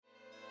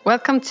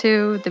Welcome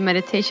to the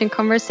Meditation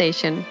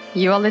Conversation.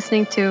 You are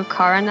listening to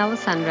Cara and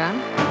Alessandra.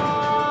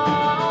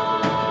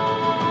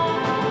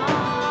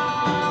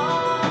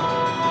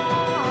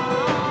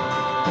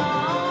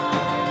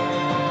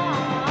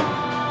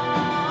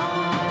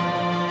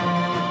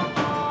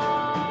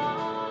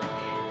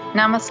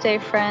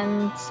 Namaste,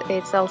 friends.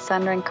 It's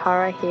Alessandra and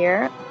Cara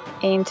here.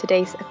 In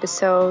today's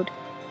episode,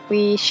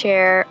 we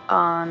share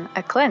on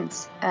a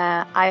cleanse.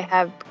 I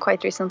have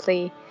quite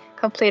recently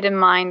completed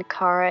mine.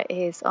 Cara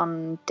is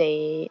on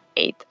day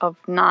 8 of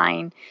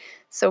 9.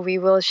 So we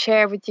will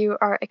share with you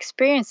our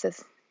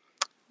experiences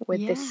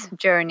with this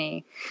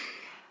journey.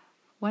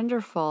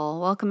 Wonderful.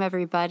 Welcome,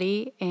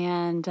 everybody.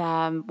 And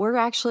we're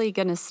actually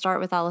going to start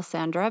with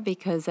Alessandra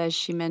because, as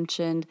she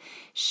mentioned,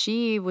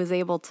 she was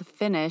able to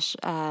finish,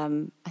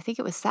 I think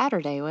it was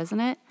Saturday,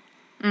 wasn't it?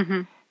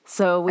 Mm-hmm.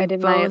 So I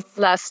did my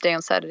last day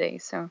on Saturday.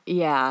 So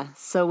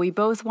we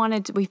both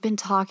we've been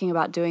talking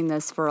about doing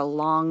this for a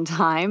long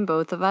time,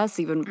 both of us,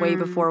 even way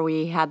before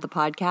we had the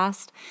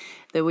podcast,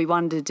 that we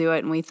wanted to do it,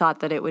 and we thought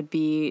that it would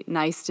be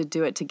nice to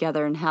do it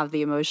together and have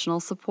the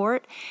emotional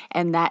support,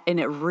 and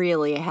it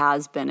really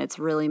has been. It's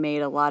really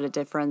made a lot of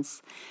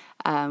difference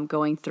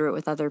going through it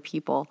with other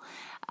people.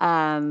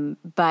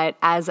 But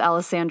as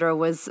Alessandra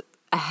was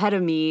ahead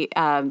of me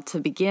to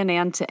begin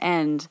and to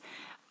end,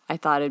 I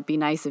thought it'd be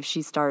nice if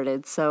she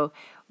started. So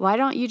why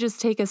don't you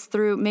just take us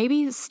through,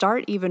 maybe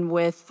start even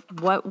with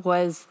what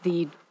was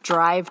the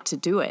drive to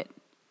do it?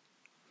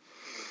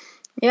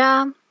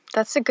 Yeah,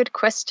 that's a good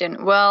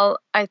question. Well,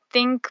 I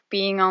think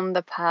being on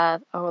the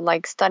path of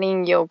like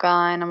studying yoga,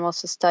 and I'm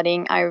also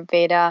studying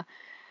Ayurveda,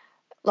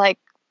 like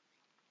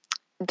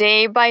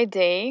day by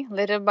day,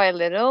 little by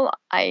little,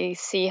 I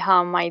see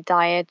how my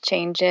diet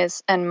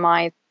changes and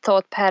my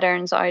thought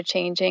patterns are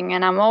changing.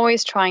 And I'm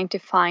always trying to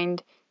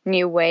find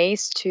new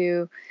ways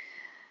to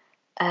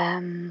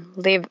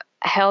live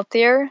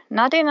healthier,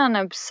 not in an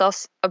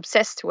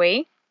obsessed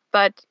way,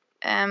 but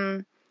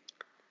I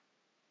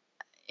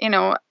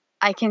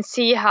can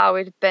see how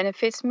it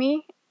benefits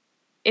me.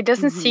 It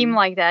doesn't seem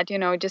like that,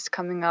 just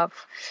coming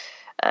off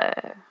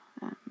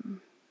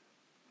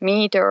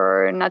meat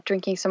or not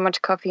drinking so much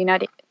coffee,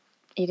 not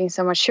eating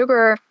so much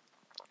sugar.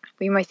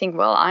 We might think,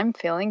 well, I'm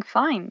feeling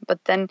fine,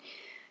 but then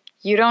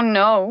you don't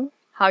know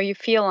how you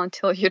feel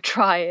until you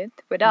try it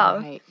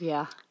without. Right,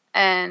 yeah.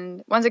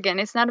 And once again,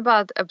 it's not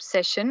about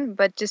obsession,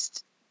 but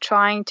just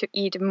trying to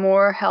eat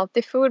more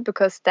healthy food,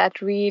 because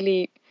that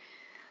really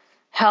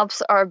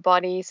helps our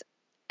bodies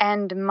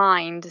and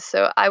mind.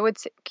 So I would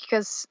say,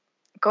 because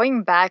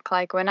going back,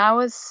 like when I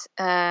was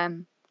a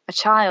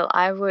child,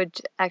 I would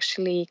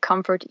actually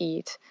comfort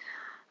eat.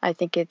 I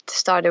think it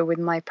started with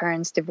my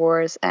parents'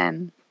 divorce,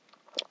 and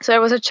so I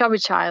was a chubby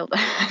child.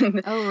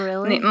 Oh,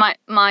 really?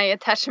 My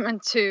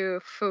attachment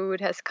to food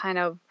has kind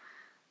of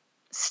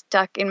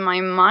stuck in my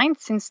mind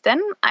since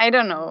then. I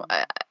don't know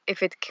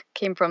if it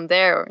came from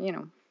there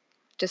or,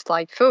 just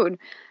like food.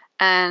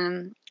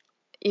 And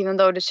even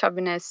though the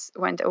chubbiness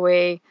went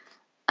away,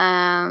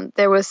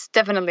 there was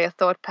definitely a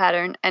thought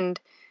pattern. And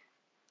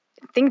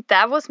I think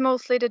that was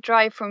mostly the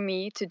drive for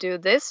me to do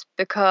this,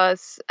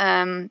 because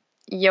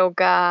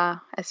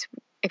yoga, as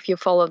if you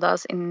followed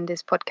us in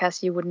this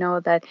podcast, you would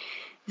know that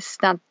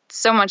it's not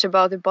so much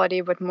about the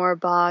body, but more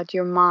about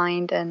your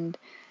mind and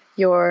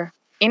your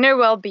inner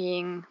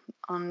well-being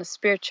on the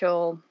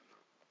spiritual,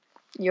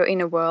 your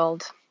inner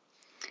world.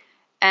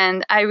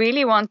 And I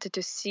really wanted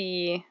to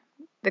see,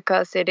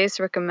 because it is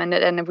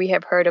recommended, and we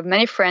have heard of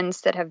many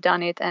friends that have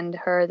done it and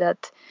heard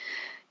that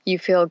you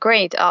feel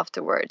great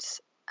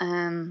afterwards.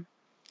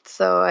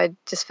 So I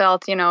just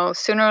felt,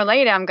 sooner or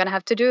later I'm going to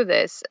have to do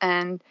this.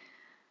 And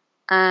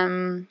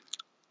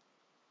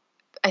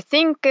I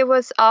think it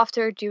was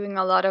after doing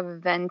a lot of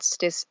events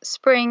this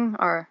spring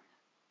or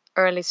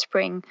early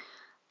spring,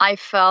 I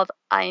felt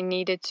I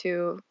needed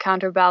to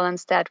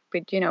counterbalance that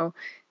with,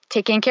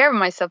 taking care of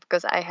myself,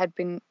 because I had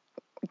been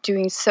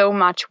doing so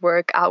much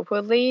work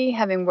outwardly,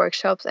 having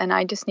workshops, and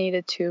I just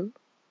needed to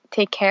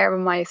take care of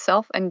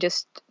myself and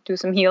just do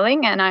some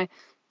healing. And I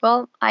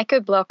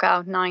could block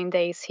out 9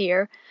 days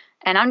here,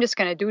 and I'm just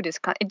going to do this.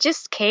 It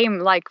just came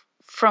like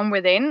from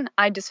within.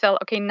 I just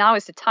felt, okay, now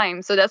is the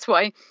time. So that's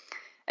why,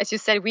 as you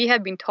said, we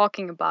had been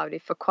talking about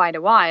it for quite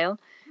a while.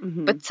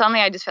 But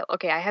suddenly I just felt,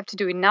 okay, I have to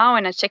do it now.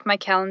 And I checked my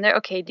calendar.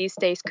 Okay, these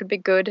days could be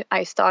good.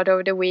 I start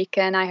over the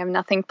weekend. I have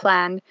nothing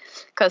planned,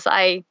 because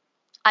I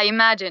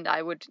imagined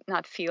I would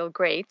not feel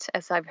great,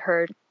 as I've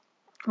heard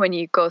when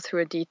you go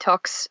through a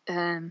detox.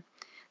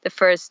 The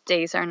first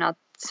days are not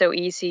so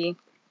easy.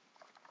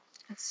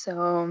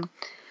 So,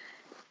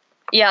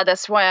 yeah,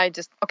 that's why I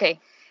just, okay,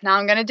 now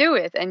I'm going to do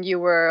it. And you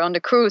were on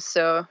the cruise,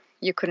 so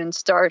you couldn't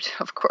start,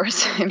 of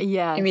course,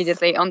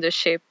 immediately on the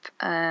ship.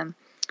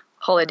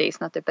 Holiday is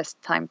not the best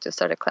time to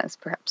start a cleanse,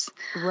 perhaps.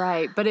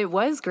 Right. But it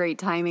was great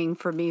timing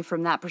for me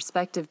from that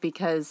perspective,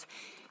 because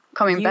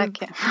coming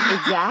back. Yeah.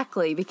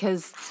 Exactly.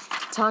 Because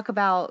talk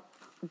about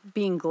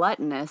being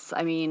gluttonous.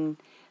 I mean,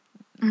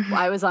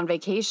 I was on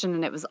vacation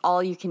and it was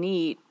all you can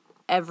eat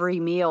every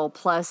meal,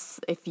 plus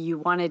if you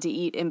wanted to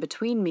eat in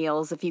between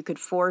meals, if you could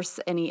force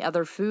any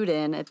other food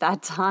in at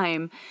that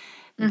time,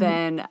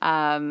 then,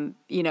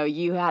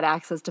 you had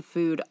access to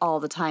food all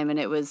the time, and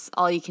it was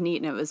all you can eat,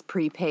 and it was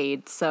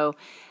prepaid. So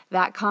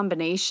that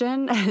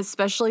combination,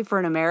 especially for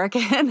an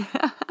American,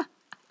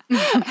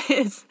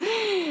 is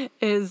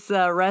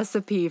a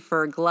recipe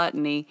for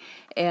gluttony.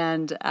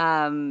 And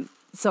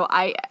so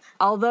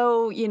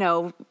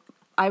although,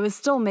 I was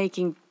still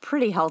making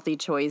pretty healthy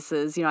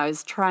choices. I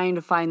was trying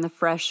to find the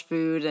fresh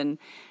food and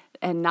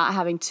not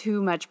having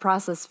too much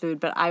processed food,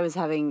 but I was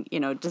having,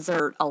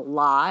 dessert a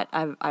lot.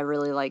 I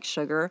really like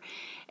sugar.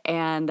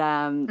 And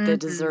the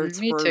desserts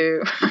Me were,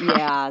 too.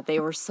 yeah, they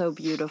were so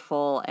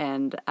beautiful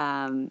and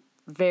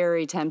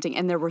very tempting.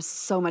 And there was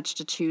so much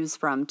to choose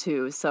from,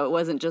 too. So it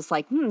wasn't just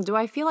like, do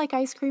I feel like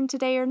ice cream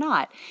today or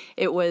not?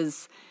 It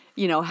was,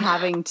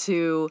 having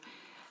to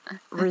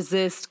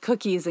resist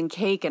cookies and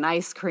cake and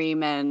ice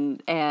cream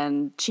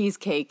and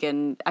cheesecake.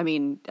 And I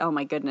mean, oh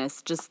my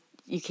goodness, just,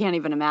 you can't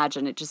even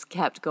imagine. It just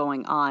kept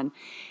going on.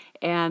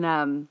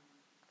 And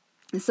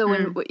so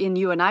when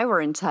you and I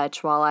were in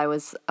touch while I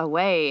was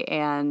away,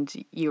 and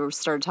you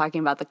started talking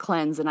about the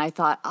cleanse, and I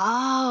thought,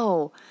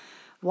 oh,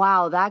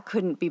 wow, that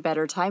couldn't be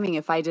better timing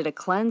if I did a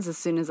cleanse as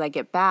soon as I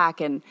get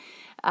back. And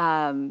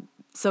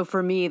so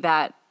for me,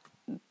 that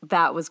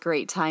was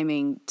great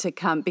timing to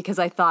come, because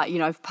I thought,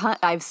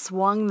 I've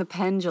swung the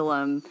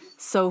pendulum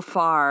so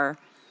far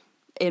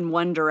in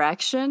one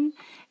direction,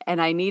 and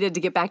I needed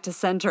to get back to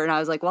center. And I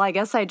was like, well, I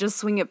guess I just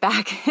swing it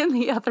back in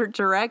the other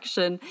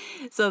direction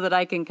so that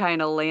I can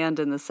kind of land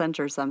in the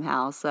center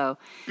somehow. So,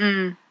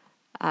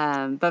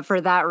 but for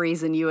that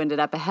reason, you ended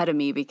up ahead of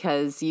me,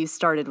 because you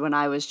started when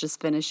I was just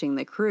finishing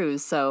the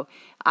cruise. So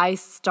I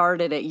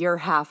started at your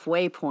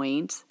halfway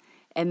point,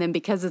 and then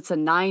because it's a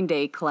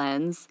 9-day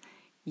cleanse,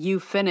 you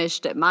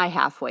finished at my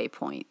halfway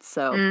point.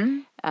 So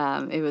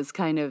it was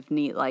kind of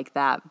neat like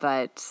that.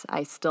 But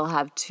I still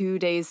have 2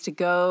 days to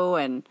go,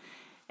 and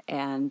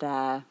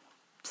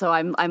so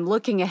I'm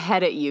looking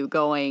ahead at you,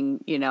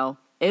 going,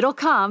 it'll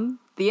come.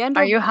 The end.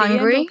 Are you hungry?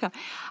 The end will come.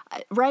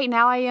 Right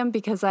now I am,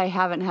 because I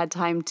haven't had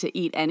time to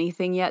eat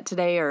anything yet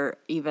today, or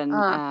even.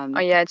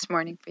 It's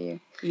morning for you.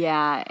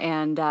 Yeah,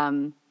 and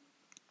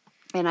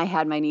I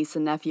had my niece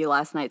and nephew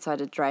last night, so I had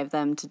to drive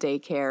them to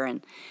daycare,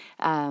 and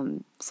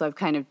so I've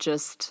kind of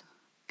just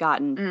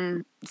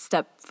gotten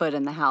step foot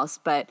in the house,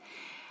 but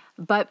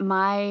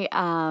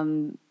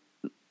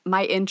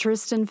my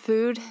interest in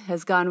food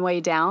has gone way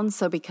down.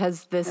 So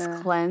because this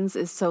cleanse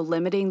is so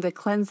limiting, the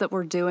cleanse that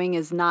we're doing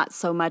is not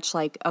so much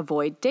like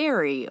avoid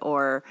dairy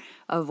or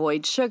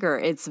avoid sugar.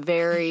 It's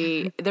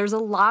very, there's a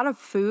lot of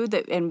food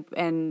that,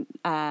 and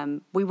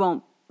we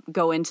won't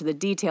go into the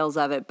details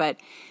of it, but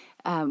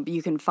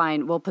you can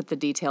we'll put the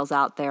details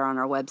out there on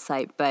our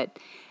website, but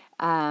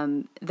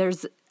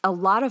there's a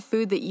lot of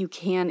food that you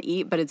can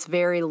eat, but it's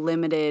very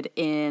limited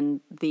in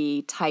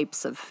the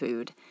types of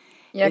food.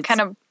 Yeah,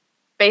 kind of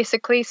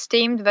basically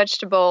steamed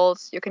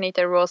vegetables. You can eat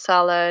a raw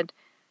salad,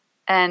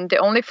 and the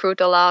only fruit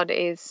allowed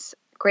is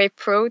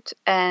grapefruit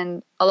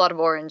and a lot of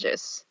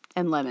oranges.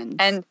 And lemons.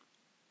 And is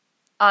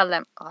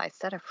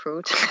that a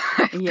fruit?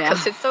 Yeah.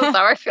 Because it's so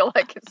sour, I feel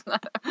like it's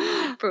not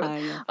a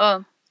fruit.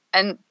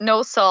 And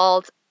no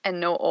salt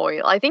and no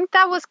oil. I think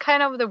that was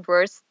kind of the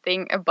worst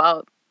thing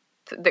about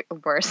the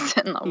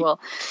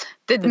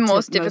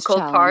most difficult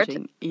part.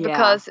 Yeah.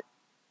 Because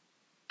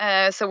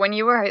so when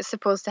you were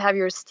supposed to have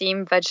your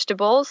steamed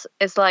vegetables,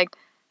 it's like,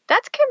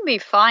 that can be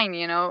fine,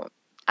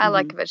 I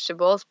like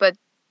vegetables, but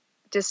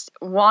just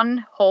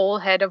one whole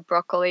head of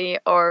broccoli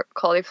or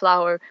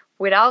cauliflower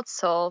without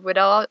salt,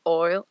 without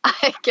oil,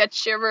 I get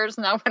shivers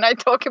now when I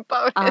talk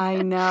about it. I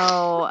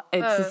know.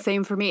 It's the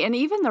same for me. And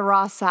even the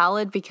raw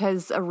salad,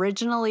 because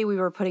originally we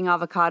were putting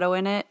avocado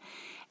in it,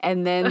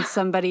 and then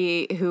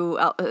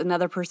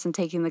another person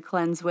taking the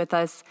cleanse with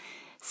us,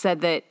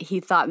 said that he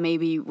thought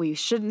maybe we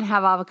shouldn't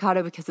have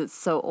avocado because it's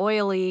so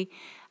oily.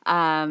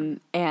 And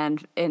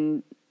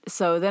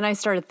so then I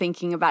started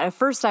thinking about it. At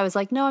first I was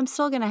like, no, I'm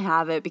still going to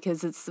have it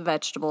because it's a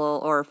vegetable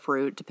or a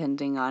fruit,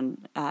 depending on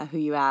who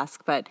you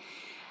ask. But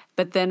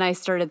then I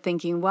started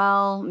thinking,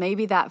 well,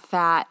 maybe that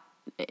fat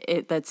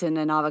that's in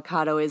an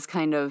avocado is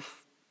kind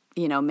of,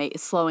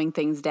 slowing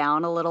things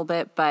down a little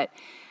bit. But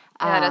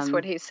yeah, that's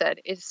what he said.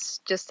 It's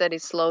just that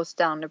it slows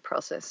down the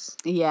process.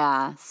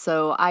 Yeah.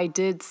 So I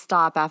did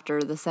stop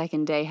after the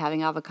second day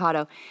having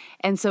avocado.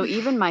 And so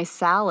even my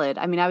salad,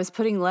 I mean, I was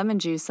putting lemon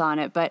juice on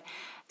it, but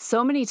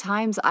so many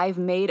times I've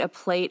made a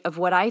plate of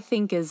what I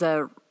think is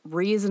a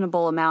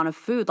reasonable amount of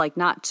food, like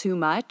not too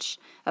much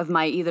of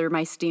either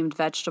my steamed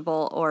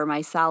vegetable or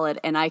my salad,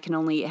 and I can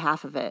only eat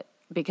half of it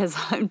because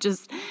I'm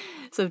just,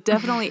 so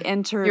definitely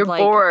entered. You're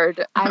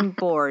bored. I'm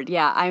bored.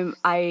 Yeah.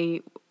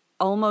 I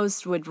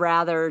almost would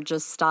rather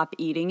just stop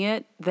eating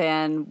it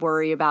than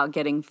worry about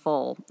getting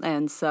full.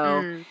 And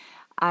so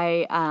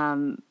I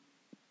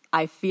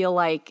feel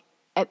like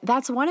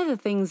that's one of the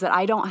things that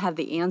I don't have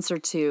the answer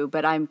to,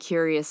 but I'm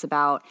curious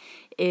about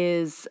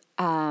is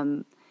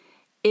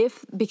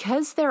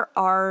because there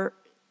are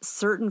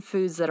certain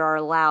foods that are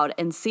allowed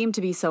and seem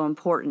to be so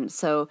important.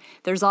 So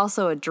there's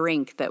also a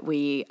drink that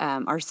we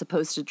are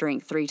supposed to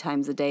drink 3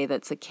 times a day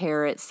that's a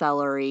carrot,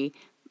 celery,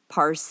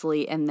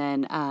 parsley, and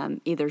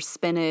then either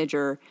spinach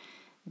or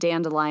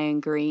dandelion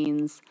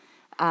greens.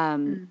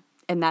 And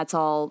that's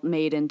all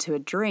made into a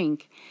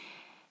drink.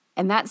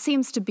 And that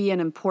seems to be an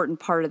important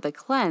part of the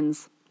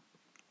cleanse,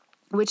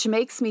 which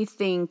makes me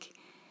think,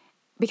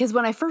 because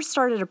when I first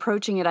started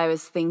approaching it, I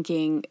was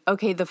thinking,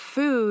 okay, the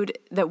food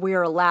that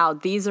we're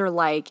allowed, these are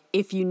like,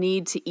 if you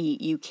need to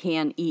eat, you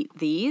can eat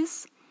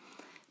these.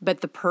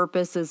 But the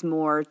purpose is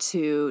more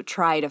to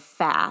try to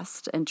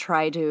fast and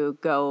try to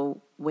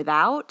go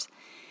without.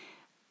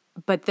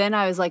 But then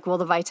I was like, well,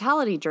 the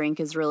vitality drink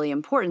is really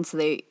important. So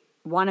they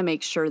want to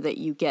make sure that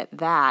you get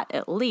that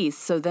at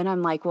least. So then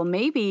I'm like, well,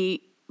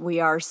 maybe we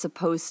are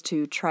supposed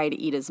to try to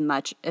eat as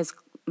much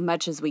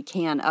as we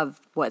can of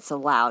what's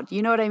allowed.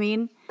 You know what I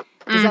mean?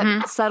 Does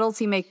that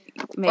subtlety make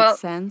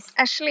sense?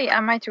 Actually, I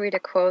might read a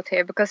quote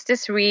here because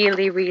this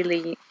really,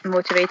 really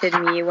motivated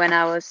me when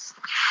I was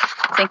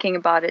thinking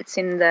about it. It's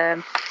in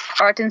the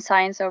Art and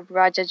Science of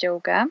Raja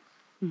Yoga.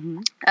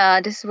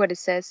 This is what it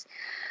says.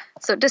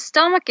 So the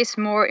stomach is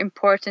more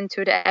important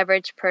to the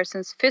average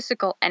person's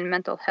physical and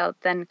mental health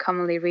than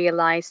commonly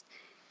realized.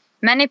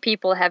 Many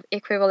people have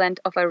equivalent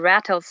of a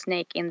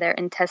rattlesnake in their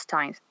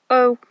intestines.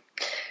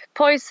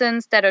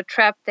 Poisons that are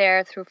trapped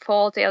there through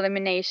faulty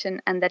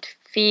elimination and that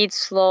feed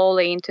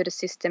slowly into the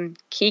system,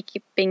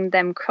 keeping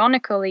them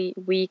chronically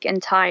weak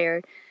and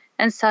tired,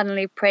 and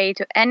suddenly prey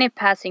to any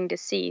passing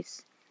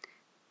disease.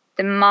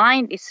 The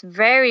mind is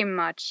very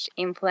much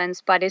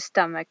influenced by the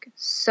stomach,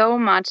 so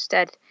much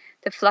that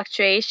the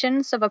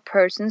fluctuations of a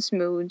person's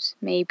moods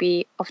may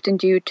be often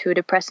due to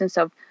the presence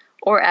of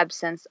or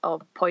absence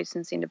of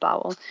poisons in the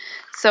bowel.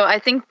 So I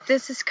think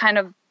this is kind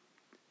of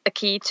a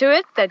key to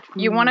it, that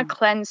you want to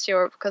cleanse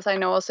because I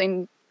know also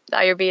in the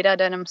Ayurveda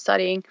that I'm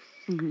studying,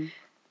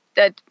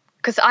 that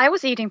because I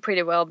was eating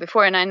pretty well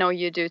before, and I know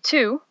you do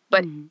too,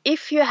 but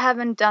if you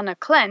haven't done a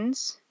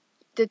cleanse,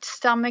 the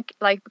stomach,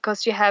 like,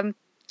 because you have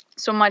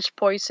so much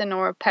poison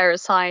or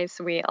parasites,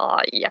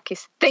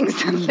 yucky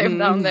things that live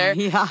down there,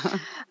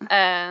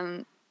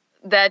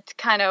 that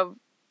kind of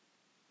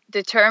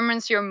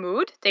determines your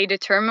mood. They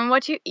determine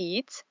what you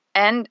eat,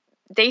 and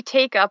they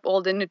take up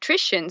all the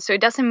nutrition. So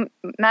it doesn't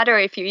matter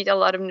if you eat a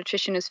lot of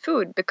nutritious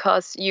food,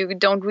 because you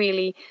don't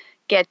really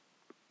get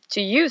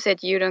to use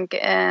it. You don't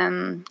get,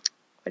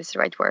 what is the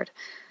right word?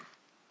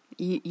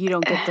 You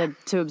don't get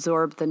to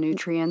absorb the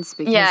nutrients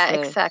because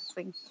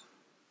exactly.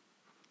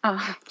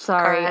 Oh,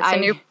 sorry,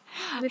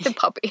 it's a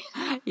puppy.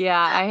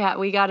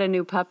 We got a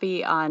new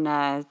puppy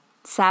on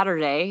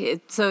Saturday.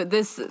 So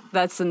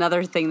that's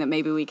another thing that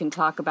maybe we can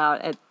talk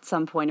about at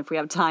some point if we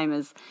have time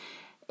is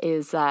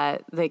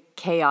the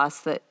chaos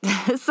that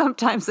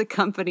sometimes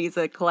accompanies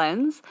a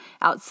cleanse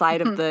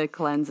outside of the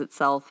cleanse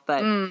itself.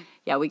 But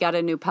we got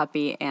a new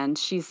puppy and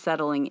she's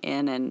settling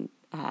in, and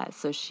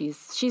so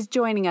she's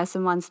joining us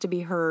and wants to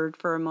be heard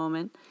for a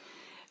moment.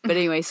 But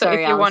anyway, so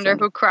sorry, if you Allison. wonder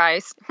who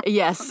cries,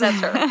 yes,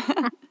 that's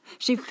her.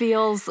 She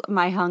feels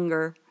my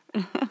hunger.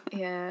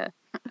 We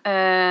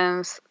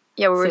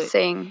were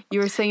saying. You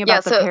were saying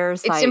about the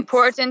parasites. It's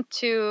important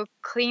to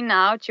clean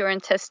out your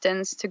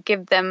intestines to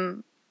give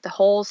them, the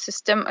whole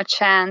system, a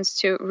chance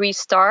to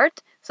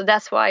restart. So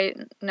that's why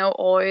no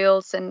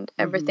oils and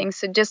everything.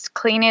 So just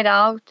clean it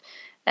out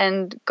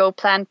and go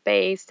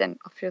plant-based, and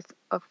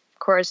of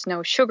course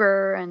no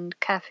sugar and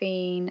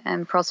caffeine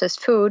and processed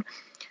food.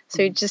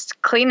 So you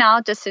just clean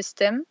out the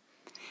system.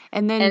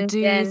 And then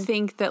you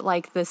think that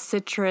like the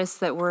citrus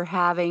that we're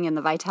having and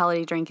the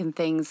vitality drink and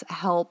things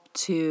help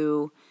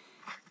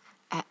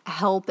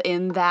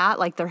in that?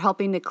 Like they're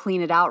helping to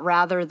clean it out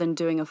rather than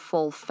doing a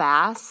full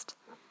fast?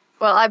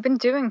 Well, I've been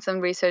doing some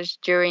research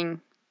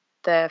during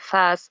the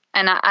fast,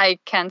 and I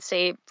can't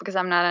say because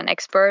I'm not an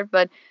expert,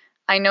 but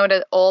I know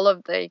that all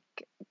of the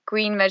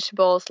green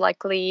vegetables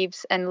like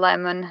leaves and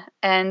lemon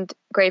and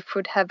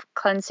grapefruit have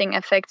cleansing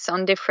effects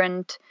on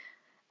different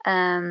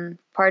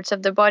parts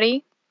of the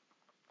body.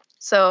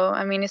 So,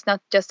 I mean, it's not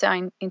just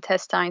the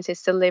intestines,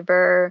 it's the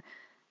liver,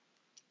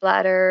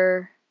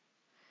 bladder,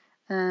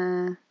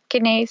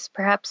 kidneys,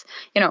 perhaps.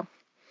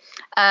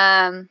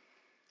 Paramhansa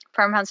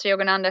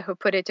Yogananda, who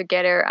put it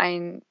together,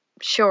 I'm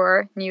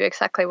sure knew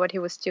exactly what he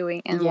was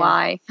doing and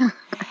why.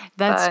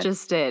 That's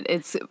just it.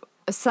 It's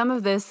some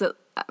of this,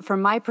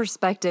 from my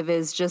perspective,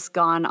 is just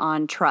gone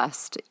on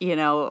trust,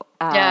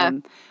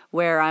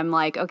 where I'm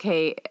like,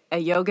 okay,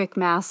 a yogic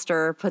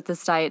master put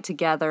this diet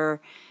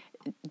together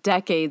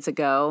decades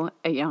ago,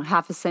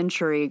 half a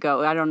century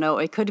ago. I don't know.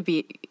 It could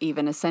be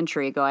even a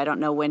century ago. I don't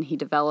know when he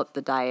developed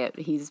the diet.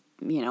 He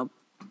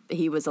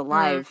was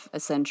alive a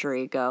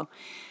century ago.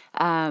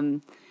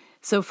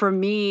 So for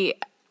me,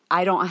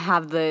 I don't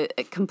have the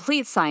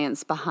complete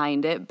science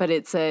behind it, but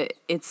it's a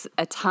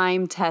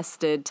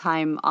time-tested,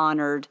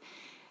 time-honored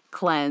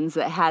cleanse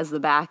that has the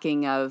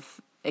backing of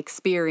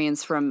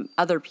experience from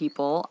other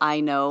people I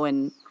know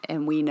and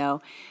we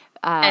know.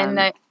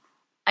 And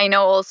I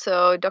know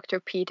also Dr.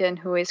 Peyton,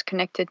 who is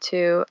connected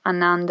to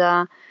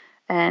Ananda,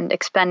 and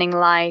expanding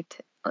light.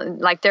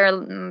 Like there are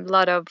a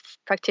lot of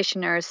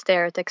practitioners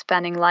there at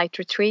Expanding Light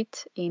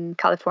Retreat in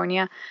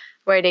California,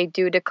 where they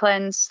do the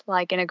cleanse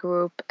like in a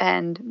group,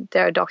 and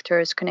there are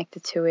doctors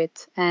connected to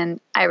it. And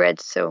I read,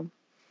 so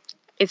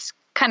it's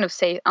kind of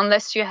safe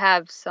unless you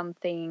have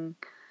something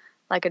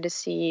like a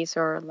disease,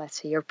 or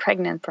let's say you're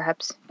pregnant,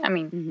 perhaps. I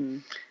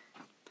mean,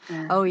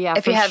 Oh yeah,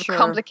 if you have sure.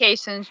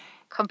 complications,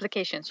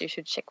 you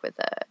should check with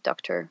a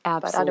doctor.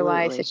 Absolutely. But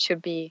otherwise, it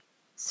should be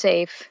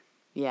safe.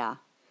 Yeah.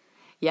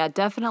 Yeah,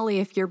 definitely.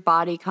 If your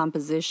body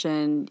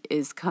composition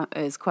is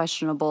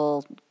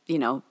questionable,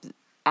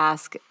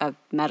 ask a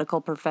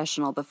medical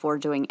professional before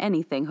doing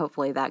anything.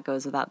 Hopefully that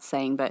goes without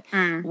saying, but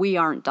we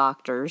aren't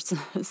doctors,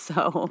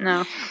 so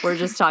No. We're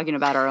just talking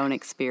about our own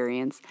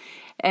experience.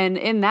 And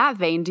in that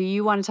vein, do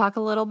you want to talk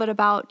a little bit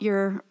about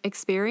your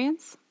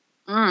experience?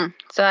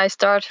 So I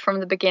start from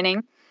the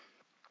beginning,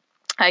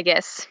 I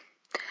guess.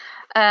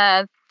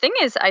 Thing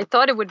is, I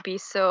thought it would be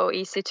so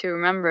easy to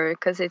remember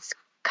because it's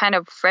kind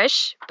of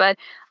fresh, but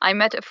I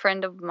met a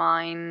friend of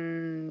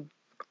mine,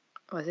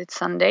 was it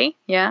Sunday?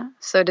 Yeah.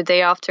 So the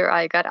day after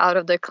I got out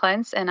of the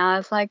cleanse, and I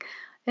was like,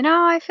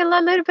 I feel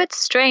a little bit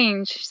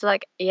strange. She's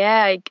like,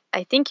 yeah,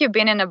 I think you've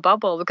been in a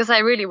bubble, because I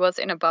really was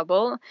in a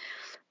bubble,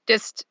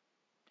 just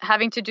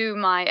having to do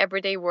my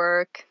everyday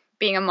work,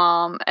 being a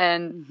mom,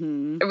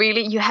 and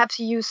really you have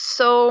to use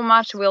so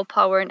much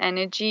willpower and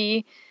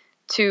energy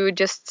to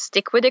just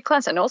stick with the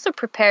cleanse, and also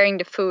preparing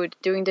the food,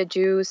 doing the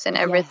juice and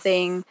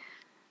everything,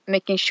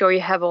 making sure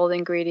you have all the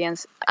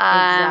ingredients.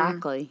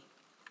 Exactly.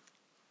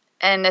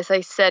 And as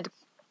I said,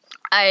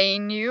 I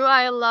knew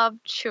I loved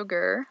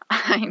sugar.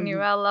 I knew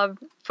I loved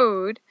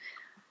food.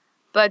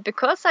 But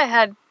because I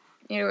had,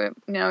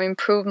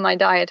 improved my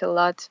diet a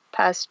lot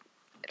past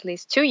at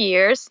least 2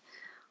 years,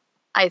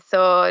 I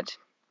thought,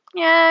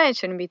 yeah, it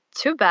shouldn't be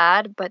too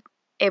bad. But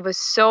it was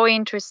so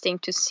interesting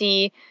to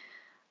see.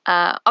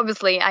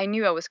 Obviously, I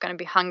knew I was going to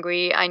be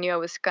hungry. I knew I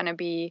was going to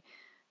be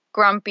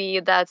grumpy.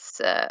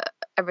 That's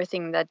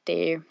everything that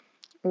they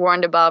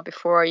warned about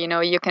before.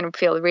 You can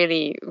feel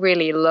really,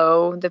 really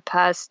low the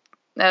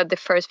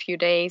first few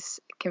days.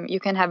 You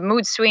can have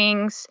mood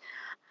swings.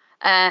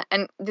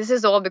 And this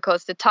is all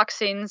because the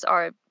toxins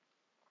are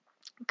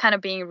kind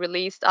of being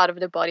released out of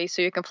the body,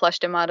 so you can flush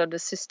them out of the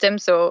system.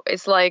 So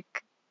it's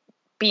like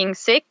being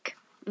sick.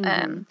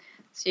 So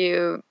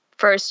you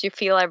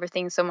feel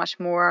everything so much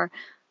more.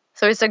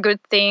 So it's a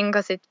good thing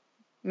because it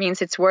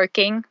means it's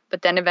working,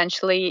 but then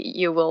eventually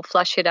you will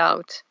flush it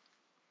out.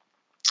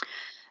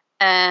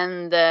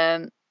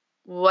 And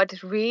what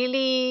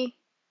really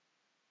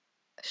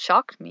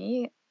shocked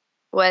me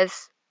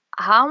was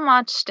how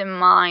much the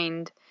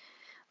mind,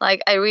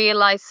 like I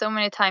realized so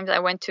many times I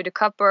went to the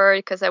cupboard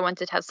because I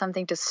wanted to have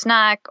something to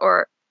snack,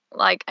 or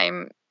like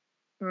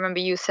remember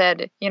you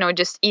said,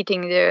 just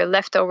eating the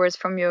leftovers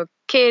from your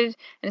kid,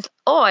 and it's,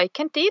 oh, I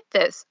can't eat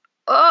this.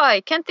 Oh,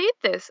 I can't eat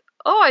this.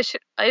 Oh, I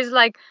should. It's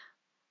like,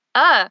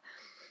 yeah.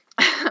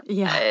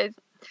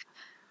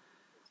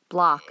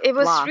 Block. It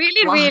was block,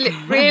 really,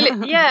 block.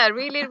 really, yeah,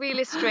 really,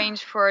 really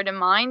strange for the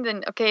mind.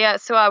 And okay, yeah,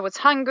 so I was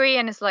hungry,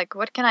 and it's like,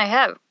 what can I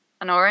have?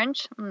 An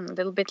orange? A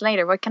little bit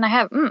later, what can I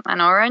have? An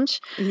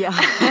orange? Yeah.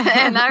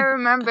 And I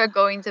remember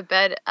going to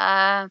bed.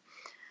 I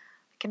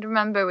can't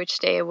remember which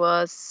day it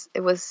was.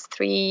 It was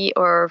 3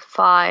 or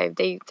 5,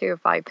 day 3 or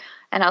 5.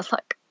 And I was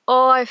like,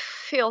 oh, I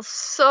feel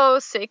so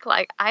sick.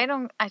 Like, I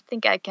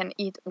think I can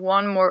eat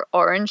one more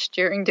orange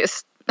during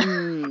this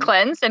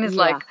cleanse. And it's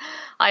like,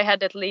 I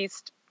had at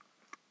least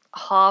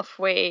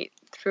halfway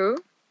through,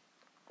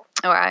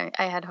 or I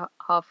had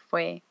half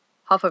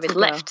of it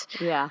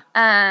left. Yeah.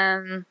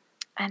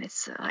 And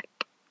it's like,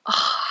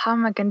 oh, how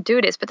am I gonna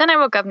do this? But then I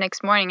woke up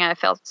next morning and I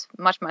felt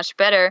much, much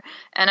better.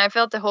 And I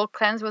felt the whole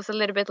cleanse was a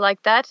little bit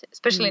like that,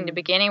 especially in the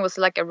beginning. It was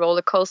like a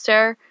roller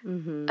coaster.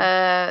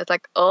 It's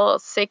like, oh,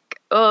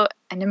 sick, oh,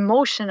 and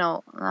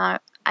emotional.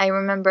 I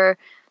remember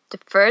the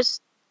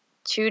first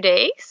 2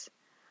 days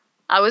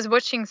I was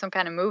watching some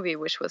kind of movie,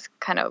 which was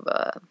kind of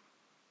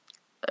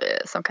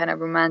some kind of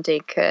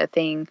romantic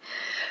thing,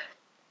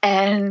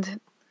 and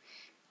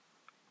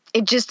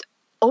it just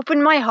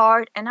opened my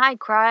heart, and I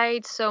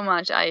cried so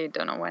much. I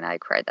don't know when I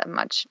cried that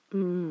much.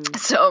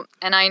 So,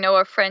 and I know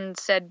a friend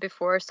said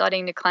before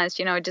starting the cleanse,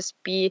 just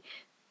be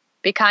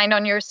kind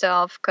on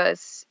yourself,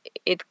 because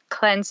it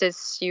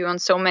cleanses you on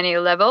so many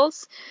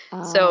levels.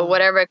 So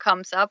whatever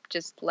comes up,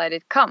 just let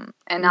it come.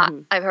 And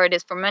I've heard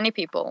this from many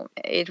people.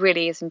 It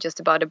really isn't just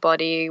about the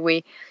body.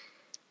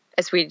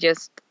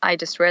 I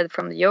just read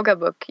from the yoga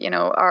book,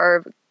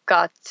 our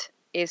gut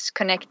is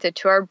connected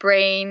to our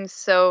brain.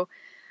 So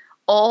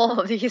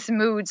all these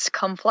moods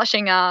come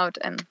flushing out.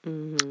 And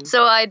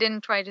so I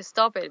didn't try to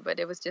stop it, but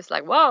it was just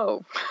like,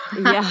 whoa.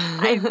 Yeah.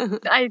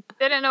 I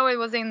didn't know it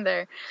was in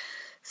there.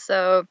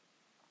 So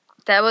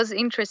that was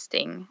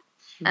interesting.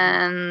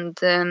 And,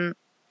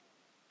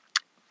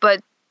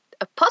 but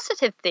a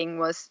positive thing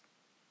was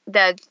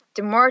that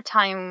the more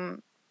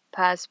time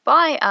passed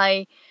by,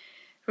 I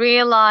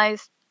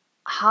realized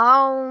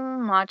how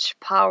much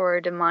power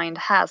the mind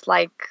has.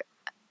 Like,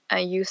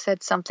 you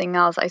said something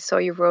else. I saw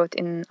you wrote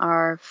in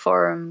our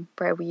forum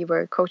where we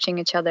were coaching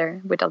each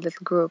other with a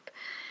little group.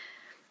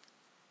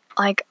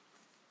 Like,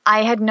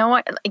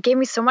 it gave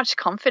me so much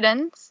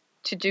confidence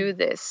to do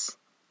this.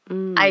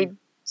 I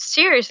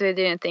seriously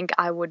didn't think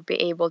I would be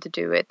able to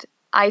do it.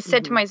 I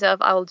said to myself,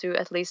 I will do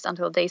at least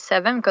until day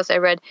 7, because I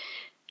read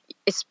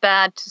it's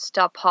bad to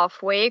stop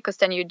halfway, because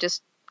then you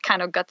just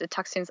kind of got the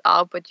toxins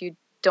out, but you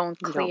don't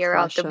clear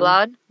out the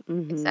blood.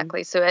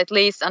 Exactly. So at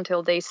least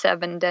until day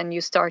 7, then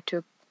you start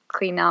to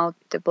clean out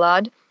the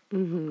blood.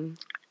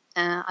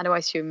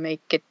 Otherwise you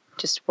make it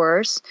just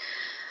worse.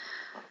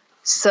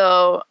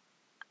 So,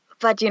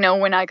 but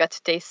when I got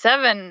to day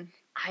 7,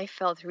 I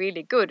felt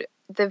really good.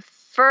 The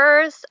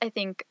first, I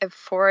think,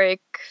 euphoric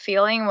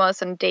feeling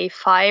was on day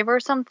 5 or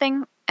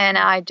something. And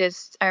I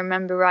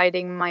remember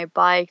riding my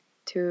bike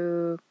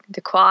to the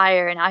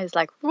choir, and I was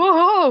like,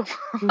 whoa!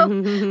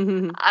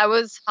 I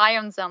was high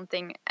on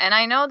something. And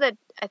I know that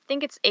I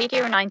think it's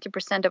 80 or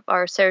 90% of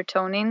our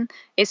serotonin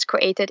is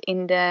created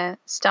in the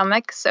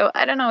stomach. So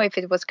I don't know if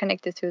it was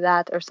connected to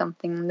that or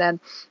something, that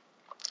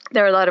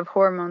there are a lot of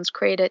hormones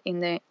created in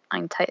the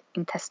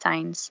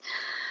intestines.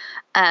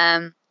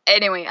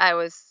 Anyway,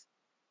 I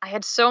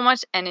had so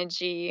much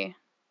energy,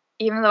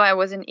 even though I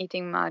wasn't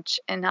eating much,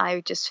 and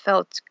I just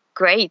felt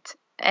great.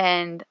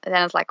 And then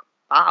I was like,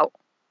 wow.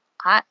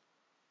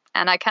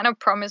 And I kind of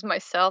promised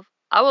myself,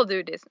 I will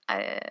do this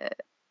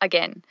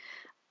again.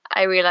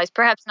 I realized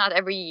perhaps not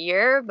every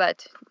year,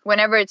 but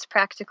whenever it's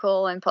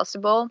practical and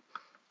possible,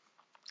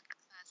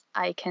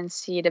 I can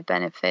see the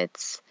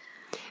benefits.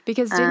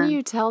 Because didn't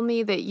you tell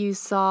me that you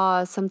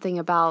saw something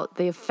about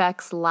the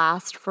effects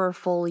last for a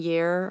full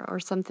year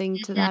or something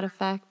to that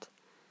effect?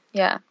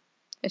 Yeah,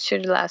 it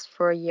should last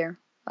for a year.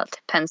 Well, it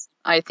depends,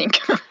 I think.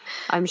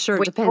 I'm sure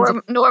it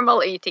depends.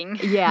 Normal eating.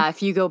 Yeah,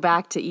 if you go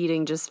back to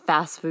eating just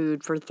fast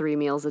food for 3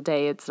 meals a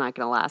day, it's not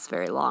going to last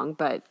very long.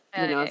 But,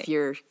 if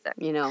you're,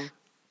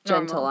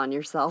 gentle on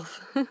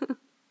yourself.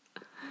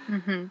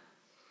 Oh,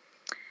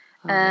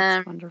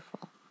 that's wonderful.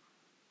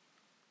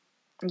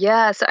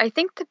 Yeah, so I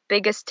think the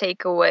biggest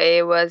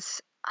takeaway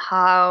was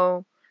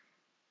how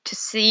to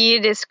see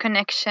this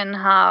connection,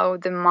 how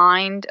the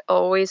mind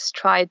always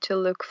tried to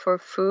look for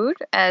food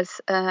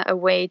as a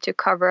way to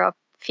cover up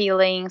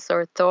feelings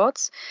or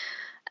thoughts.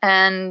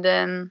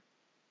 And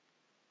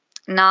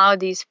now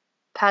these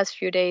past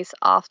few days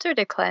after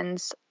the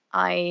cleanse,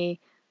 I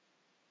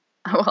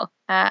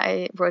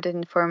wrote it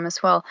in the forum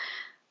as well.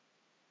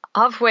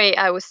 Halfway,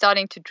 I was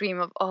starting to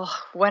dream of,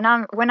 when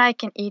I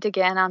can eat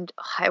again,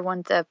 I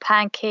want a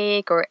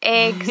pancake or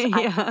eggs,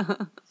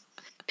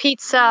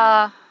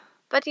 pizza.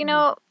 But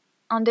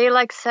on day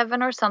like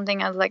 7 or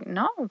something, I was like,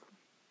 no,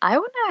 I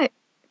want to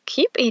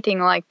keep eating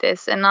like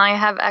this. And I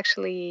have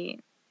actually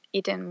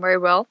eaten very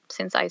well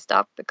since I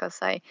stopped, because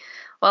I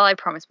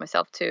promised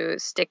myself to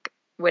stick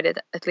with it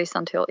at least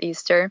until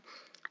Easter.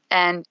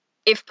 And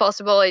if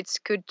possible, it's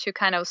good to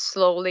kind of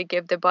slowly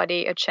give the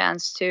body a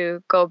chance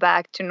to go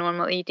back to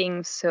normal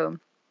eating. So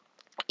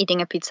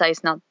eating a pizza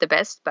is not the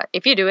best, but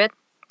if you do it,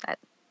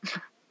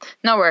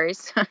 no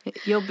worries.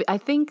 I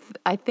think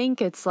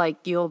it's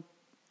like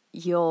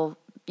you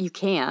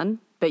can,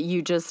 but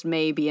you just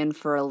may be in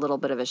for a little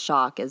bit of a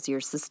shock as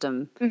your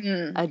system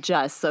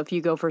adjusts. So if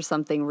you go for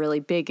something really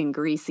big and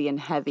greasy and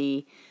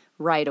heavy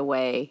right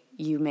away,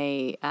 you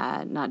may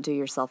not do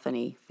yourself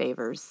any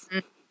favors.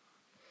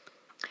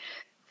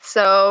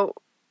 So,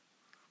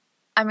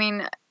 I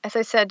mean, as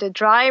I said, the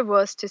drive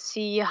was to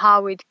see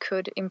how it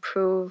could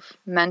improve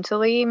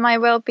mentally my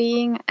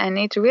well-being, and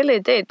it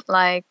really did.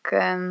 Like,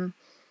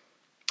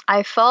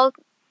 I felt,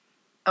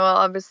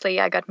 obviously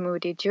I got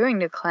moody during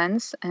the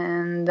cleanse,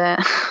 and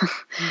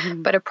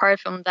but apart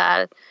from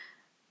that,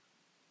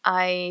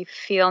 I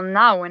feel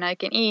now when I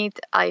can eat,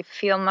 I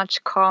feel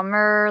much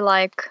calmer.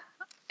 Like,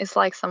 it's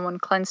like someone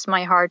cleansed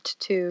my heart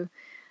too,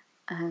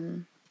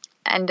 and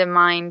the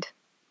mind.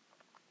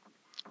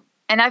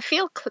 And I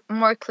feel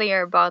more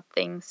clear about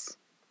things.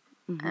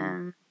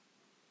 And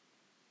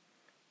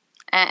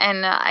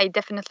I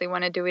definitely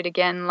want to do it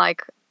again.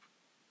 Like,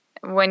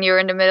 when you're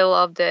in the middle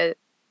of the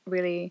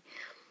really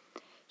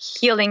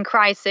healing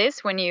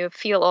crisis, when you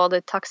feel all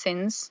the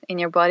toxins in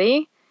your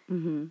body,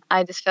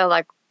 I just felt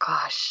like,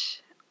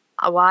 gosh,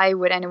 why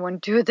would anyone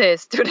do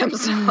this to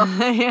themselves?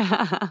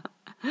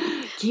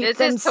 Keep this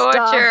is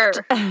torture.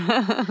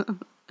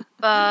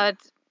 But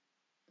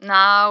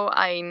now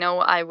I know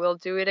I will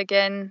do it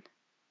again.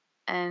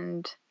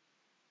 And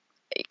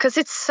because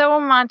it's so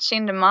much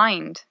in the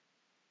mind,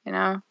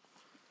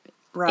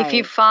 Right. If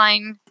you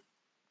find,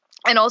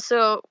 and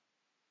also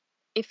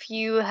if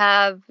you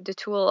have the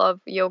tool of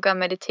yoga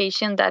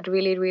meditation, that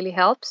really, really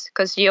helps,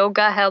 because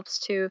yoga helps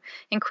to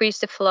increase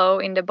the flow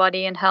in the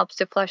body and helps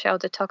to flush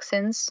out the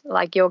toxins,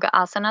 like yoga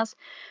asanas,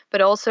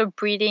 but also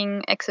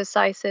breathing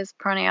exercises,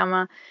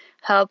 pranayama,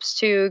 helps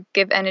to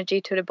give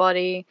energy to the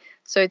body.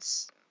 So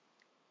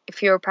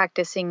if you're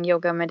practicing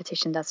yoga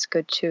meditation, that's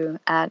good to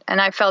add.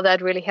 And I felt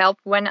that really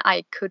helped when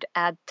I could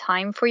add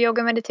time for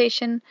yoga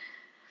meditation.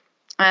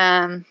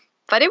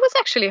 But it was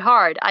actually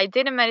hard. I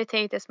didn't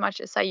meditate as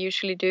much as I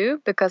usually do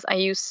because I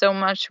use so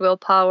much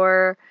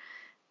willpower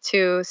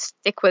to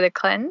stick with a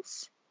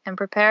cleanse and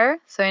prepare.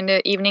 So in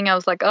the evening, I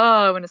was like,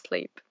 oh, I want to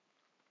sleep.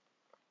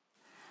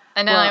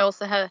 And then I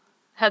also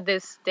had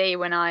this day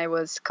when I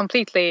was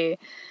completely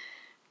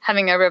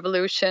having a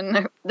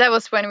revolution. That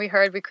was when we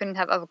heard we couldn't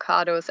have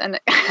avocados. And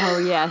oh,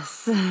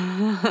 yes.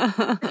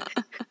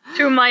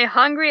 to my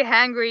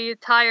hungry,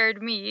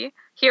 tired me,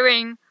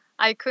 hearing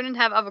I couldn't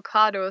have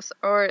avocados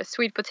or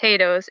sweet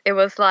potatoes, it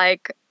was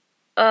like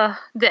the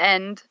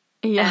end.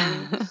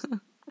 Yeah. And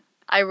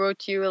I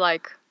wrote you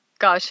like,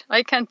 gosh,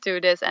 I can't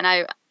do this.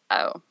 And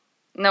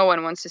no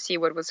one wants to see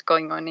what was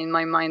going on in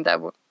my mind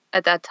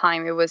at that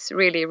time. It was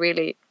really,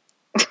 really,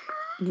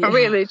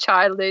 really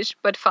childish,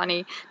 but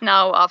funny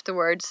now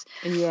afterwards.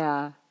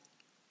 Yeah.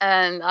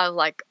 And I was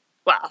like,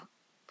 wow,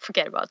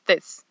 forget about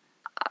this.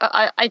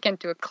 I can't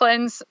do a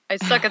cleanse. I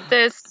suck at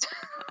this.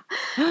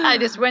 I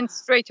just went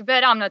straight to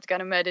bed. I'm not going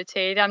to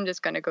meditate. I'm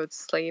just going to go to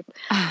sleep.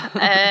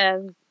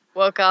 And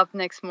woke up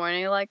next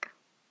morning like,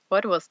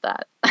 what was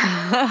that?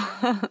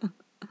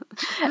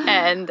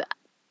 And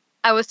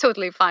I was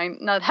totally fine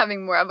not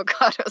having more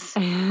avocados.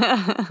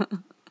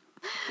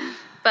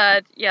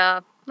 But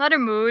yeah, not a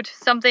mood,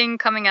 something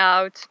coming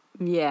out.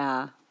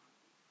 Yeah.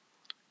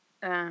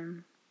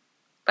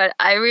 But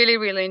I really,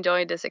 really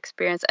enjoyed this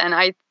experience. And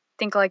I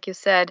think, like you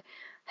said,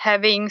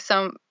 having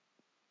some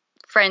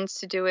friends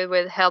to do it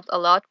with helped a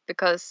lot,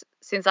 because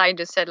since I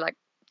just said, like,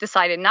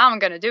 decided now I'm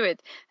going to do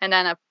it, and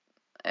then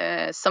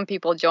some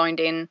people joined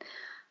in,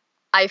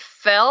 I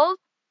felt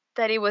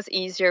that it was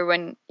easier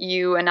when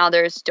you and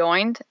others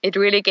joined. It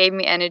really gave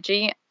me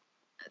energy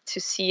to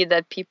see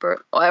that people,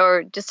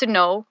 or just to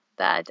know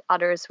that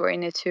others were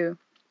in it too,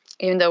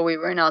 even though we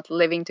were not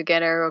living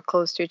together or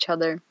close to each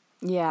other.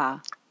 Yeah.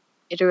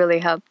 It really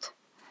helped.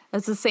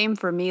 It's the same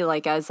for me,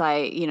 like, as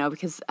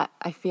because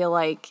I feel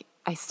like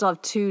I still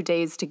have 2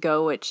 days to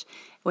go, which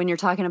when you're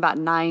talking about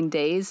 9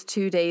 days,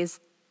 2 days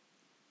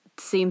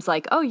seems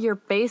like, oh, you're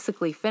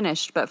basically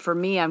finished. But for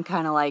me, I'm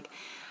kind of like,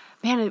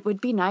 man, it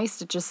would be nice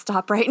to just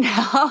stop right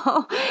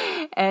now.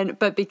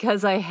 But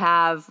because I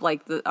have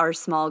like our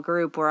small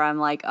group where I'm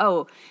like,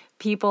 oh,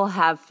 people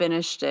have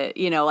finished it,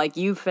 like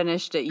you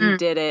finished it, you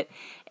did it.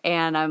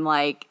 And I'm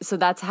like, so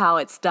that's how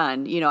it's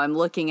done. I'm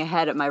looking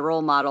ahead at my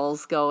role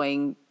models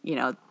going,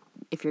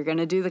 if you're going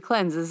to do the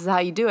cleanse, this is how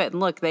you do it.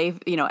 And look,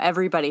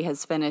 everybody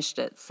has finished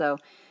it. So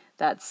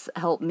that's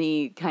helped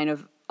me kind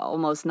of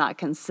almost not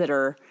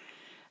consider,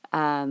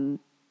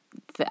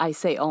 I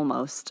say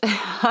almost.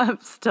 I'm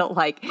still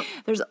like,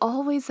 there's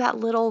always that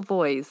little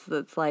voice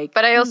that's like.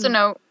 But I also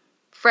know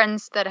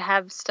friends that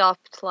have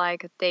stopped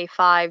like at day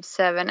 5,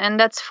 7, and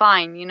that's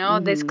fine.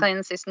 This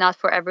cleanse is not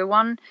for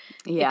everyone.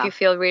 Yeah. If you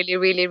feel really,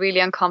 really, really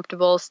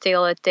uncomfortable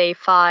still at day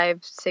 5,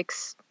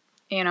 6,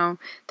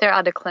 there are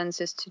other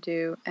cleanses to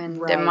do,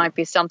 and there might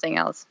be something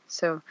else.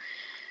 So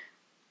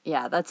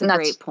yeah, that's a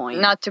great point.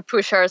 Not to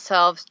push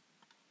ourselves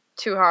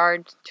too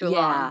hard, too long.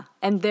 Yeah.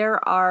 And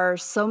there are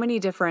so many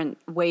different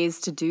ways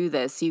to do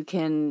this. You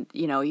can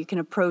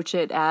approach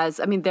it as,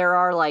 there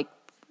are like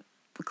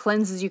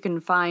cleanses you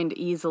can find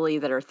easily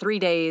that are 3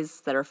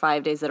 days, that are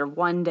 5 days, that are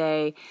 1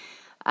 day.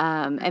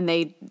 And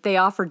they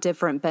offer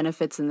different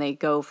benefits, and they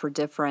go for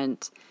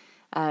different,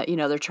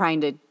 they're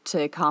trying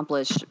to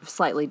accomplish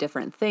slightly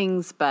different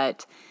things,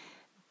 but,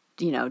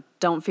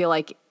 don't feel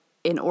like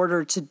in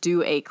order to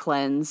do a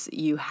cleanse,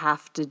 you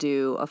have to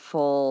do a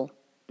full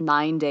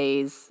 9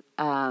 days,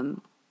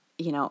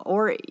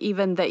 or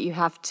even that you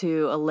have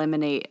to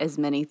eliminate as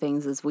many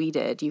things as we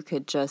did. You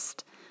could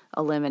just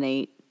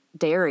eliminate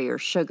dairy or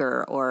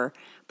sugar or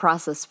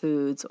processed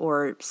foods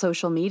or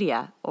social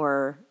media,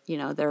 or,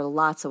 there are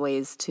lots of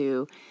ways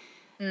to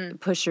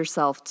push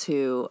yourself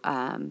to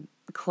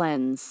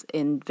cleanse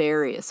in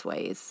various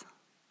ways.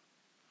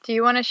 Do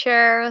you want to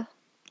share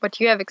what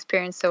you have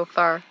experienced so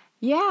far?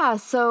 Yeah.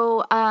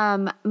 So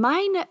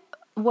mine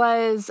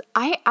was,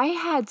 I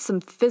had some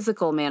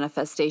physical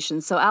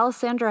manifestations. So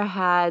Alessandra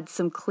had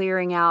some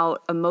clearing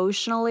out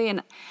emotionally,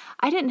 and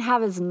I didn't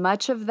have as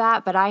much of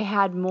that, but I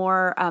had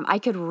more, I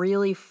could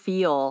really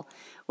feel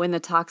when the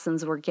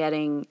toxins were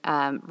getting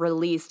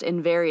released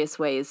in various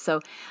ways. So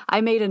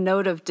I made a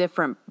note of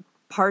different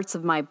parts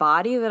of my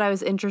body that I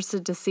was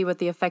interested to see what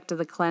the effect of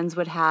the cleanse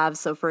would have.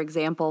 So for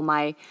example,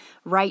 my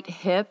right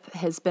hip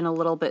has been a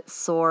little bit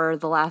sore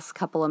the last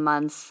couple of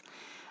months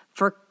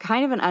for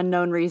kind of an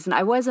unknown reason.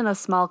 I was in a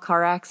small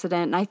car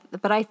accident,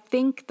 but I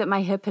think that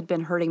my hip had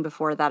been hurting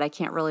before that. I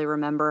can't really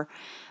remember.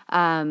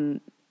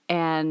 But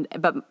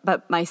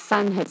my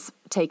son has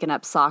taken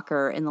up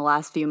soccer in the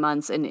last few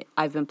months, and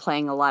I've been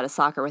playing a lot of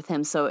soccer with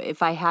him. So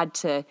if I had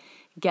to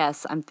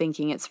guess, I'm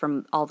thinking it's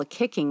from all the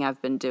kicking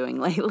I've been doing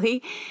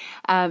lately.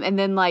 And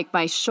then like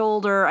my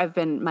shoulder,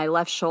 my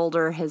left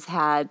shoulder has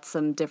had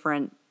some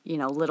different,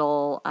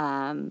 little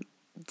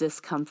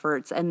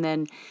discomforts. And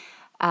then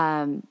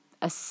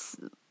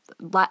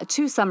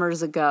 2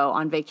 summers ago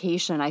on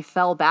vacation, I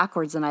fell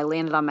backwards and I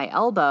landed on my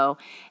elbow,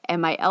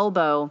 and my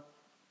elbow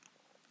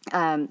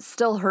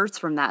still hurts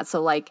from that.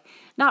 So like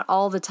not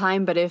all the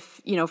time, but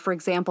if, for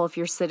example, if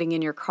you're sitting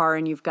in your car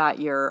and you've got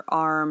your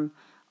arm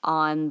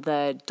on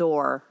the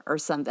door or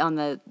something, on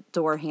the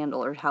door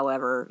handle or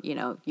however,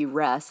 you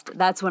rest,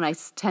 that's when I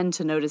tend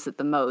to notice it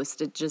the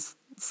most. It just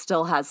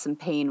still has some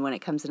pain when it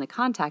comes into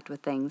contact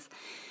with things.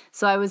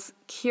 So I was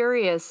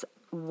curious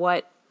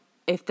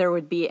if there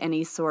would be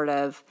any sort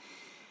of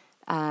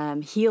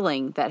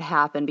healing that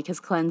happened, because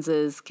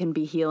cleanses can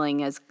be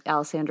healing, as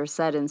Alessandra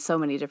said, in so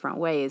many different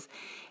ways.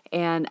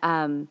 And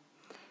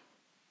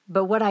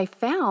but what I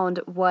found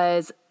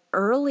was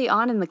early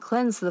on in the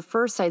cleanse, the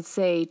first, I'd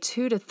say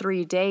 2 to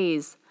 3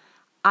 days,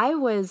 I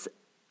was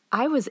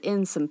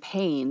in some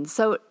pain.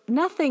 So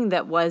nothing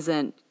that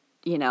wasn't,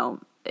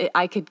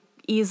 I could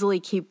easily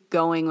keep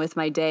going with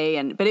my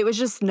day, but it was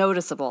just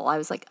noticeable. I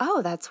was like,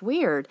 oh, that's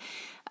weird.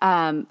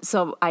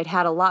 So I'd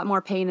had a lot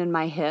more pain in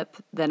my hip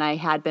than I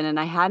had been, and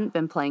I hadn't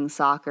been playing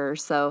soccer.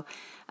 So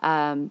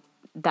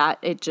that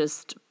it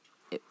just,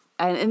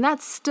 and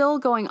that's still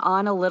going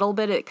on a little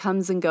bit. It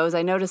comes and goes.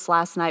 I noticed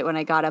last night when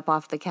I got up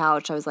off the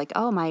couch, I was like,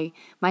 oh, my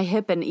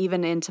hip and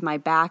even into my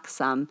back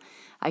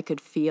I could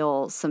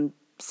feel some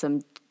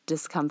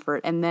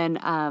discomfort. And then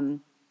I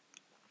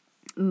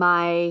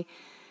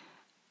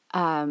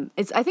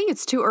think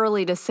it's too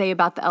early to say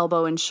about the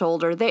elbow and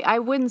shoulder. I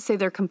wouldn't say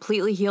they're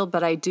completely healed,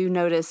 but I do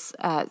notice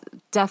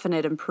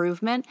definite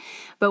improvement.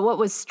 But what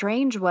was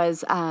strange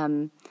was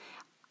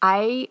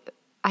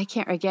I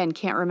can't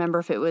remember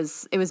if it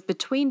was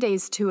between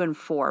days 2 and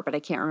 4, but I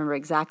can't remember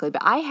exactly.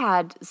 But I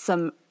had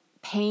some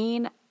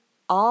pain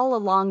all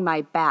along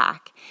my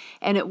back,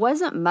 and it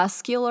wasn't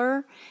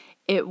muscular.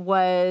 It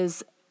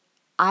was,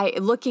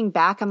 looking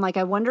back, I'm like,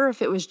 I wonder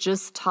if it was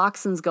just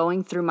toxins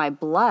going through my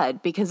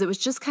blood, because it was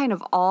just kind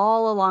of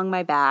all along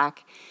my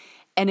back,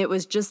 and it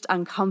was just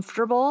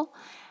uncomfortable.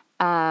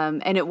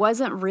 And it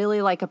wasn't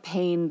really like a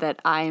pain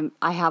that I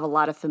have a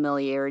lot of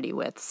familiarity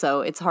with.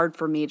 So it's hard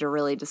for me to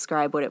really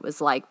describe what it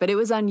was like, but it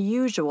was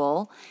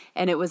unusual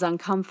and it was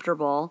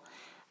uncomfortable.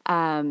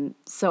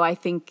 So I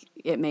think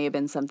it may have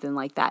been something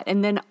like that.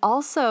 And then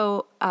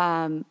also,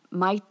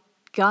 my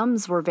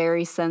gums were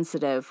very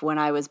sensitive when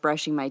I was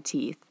brushing my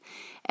teeth.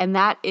 And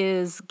that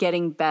is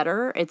getting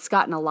better. It's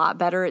gotten a lot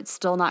better. It's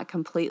still not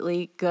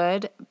completely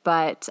good,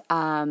 but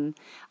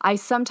I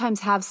sometimes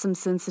have some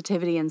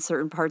sensitivity in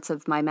certain parts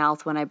of my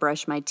mouth when I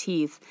brush my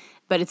teeth,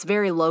 but it's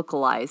very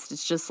localized.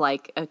 It's just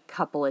like a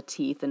couple of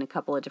teeth in a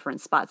couple of different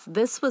spots.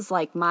 This was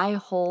like my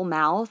whole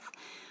mouth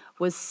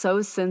was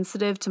so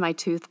sensitive to my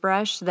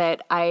toothbrush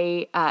that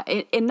I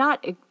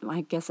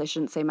guess I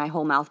shouldn't say my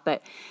whole mouth,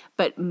 but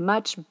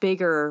much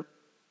bigger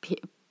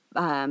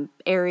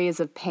areas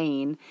of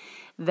pain,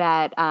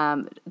 that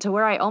to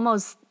where I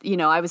almost,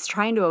 I was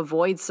trying to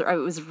avoid, I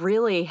was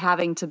really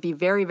having to be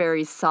very,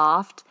 very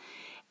soft.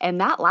 And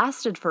that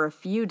lasted for a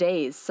few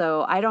days.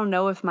 So I don't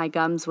know if my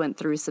gums went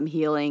through some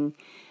healing.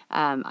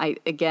 I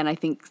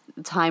think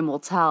time will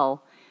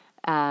tell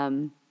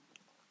how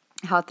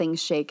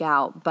things shake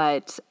out.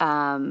 But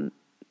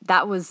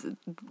that was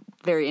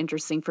very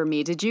interesting for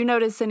me. Did you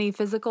notice any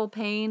physical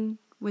pain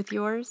with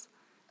yours?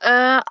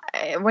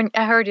 When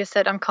I heard you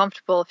said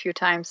uncomfortable a few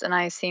times, and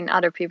I've seen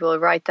other people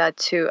write that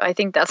too, I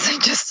think that's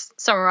just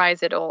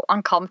summarize it all.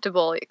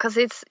 Uncomfortable, because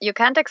you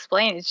can't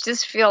explain. You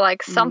just feel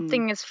like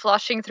something is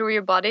flushing through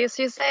your body, as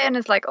you say, and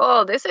it's like,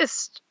 oh, this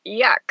is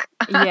yuck.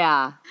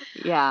 Yeah.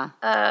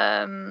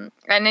 And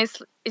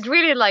it's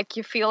really like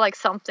you feel like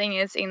something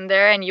is in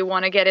there and you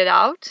want to get it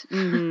out.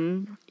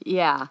 Mm-hmm.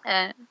 Yeah.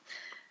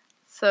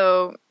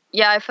 So.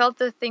 Yeah, I felt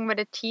the thing with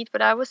the teeth,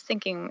 but I was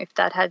thinking if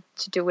that had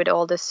to do with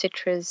all the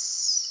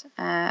citrus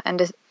and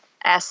the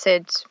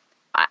acid.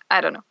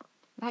 I don't know.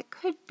 That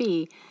could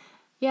be.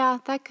 Yeah,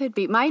 that could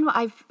be. Mine,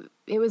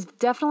 it was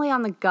definitely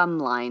on the gum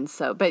line,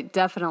 but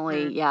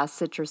definitely, yeah,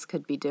 citrus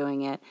could be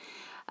doing it.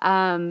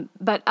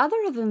 But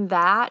other than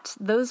that,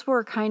 those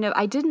were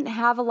I didn't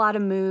have a lot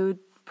of mood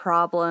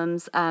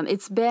problems.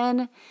 It's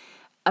been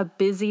a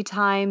busy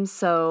time,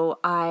 so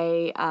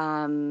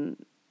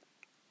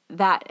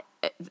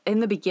in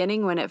the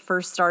beginning, when it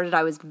first started,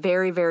 I was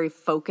very, very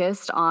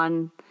focused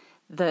on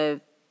the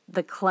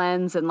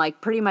cleanse, and like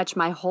pretty much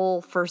my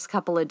whole first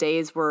couple of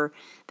days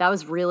that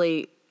was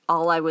really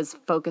all I was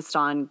focused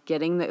on,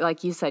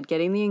 like you said,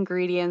 getting the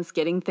ingredients,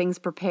 getting things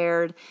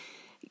prepared.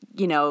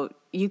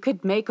 You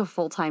could make a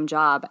full-time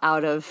job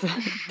out of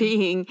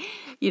being,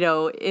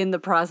 in the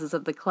process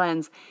of the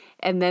cleanse.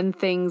 And then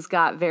things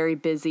got very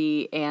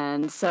busy.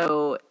 And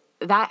so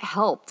that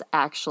helped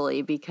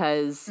actually,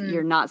 because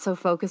you're not so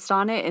focused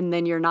on it, and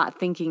then you're not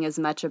thinking as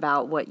much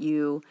about what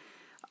you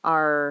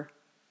are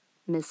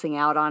missing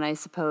out on, I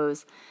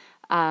suppose.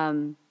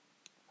 And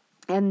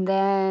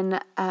then,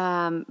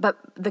 but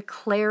the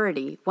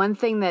clarity, one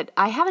thing that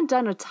I haven't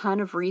done a ton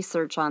of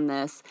research on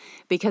this,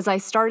 because I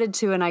started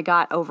to, and I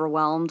got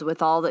overwhelmed with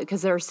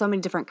because there are so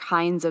many different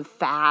kinds of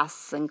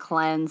fasts and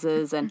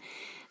cleanses,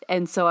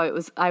 and so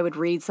I would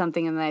read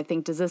something and then I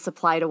think, does this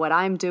apply to what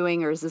I'm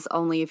doing, or is this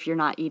only if you're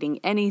not eating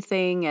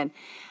anything?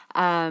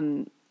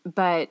 And,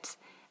 but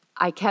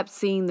I kept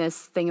seeing this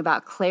thing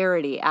about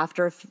clarity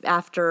after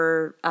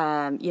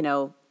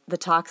the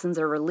toxins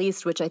are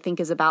released, which I think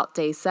is about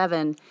day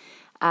 7.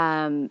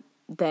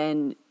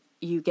 Then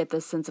you get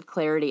this sense of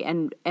clarity.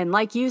 And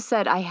like you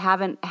said, I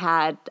haven't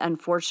had,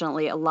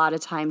 unfortunately, a lot of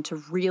time to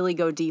really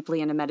go deeply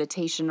into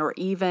meditation or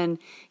even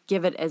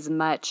give it as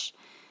much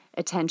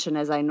attention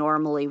as I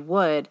normally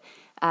would.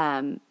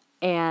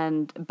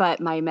 But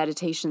my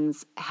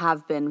meditations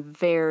have been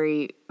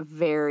very,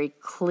 very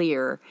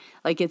clear.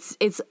 Like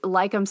it's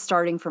like I'm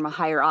starting from a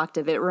higher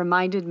octave. It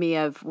reminded me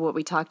of what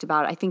we talked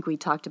about. I think we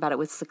talked about it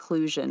with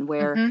seclusion,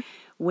 where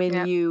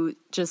when you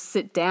just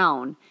sit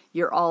down,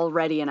 you're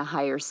already in a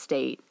higher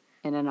state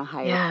and in a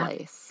higher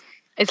place.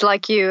 It's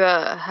like you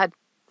had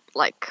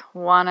like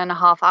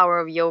 1.5 hour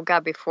of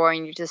yoga before,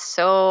 and you're just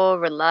so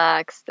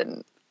relaxed,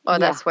 and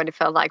that's what it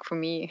felt like for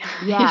me.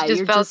 Yeah, it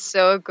just felt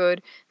so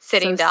good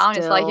sitting down.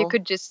 Still. It's like you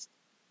could just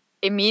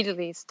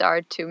immediately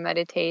start to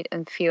meditate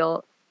and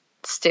feel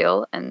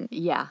still. And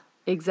yeah,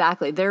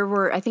 exactly. There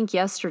were, I think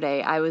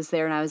yesterday I was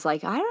there and I was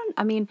like,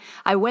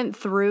 I went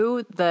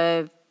through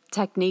the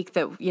technique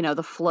that,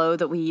 the flow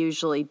that we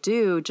usually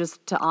do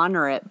just to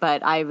honor it.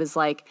 But I was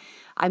like,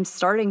 I'm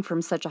starting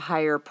from such a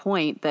higher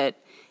point that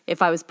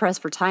if I was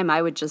pressed for time,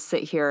 I would just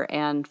sit here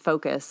and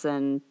focus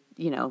and,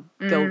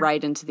 go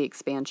right into the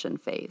expansion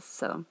phase.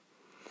 So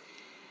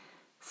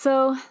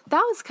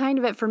that was kind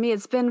of it for me.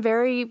 It's been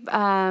very,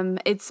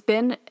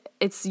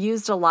 it's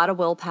used a lot of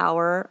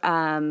willpower,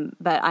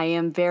 but I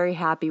am very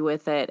happy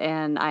with it,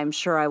 and I'm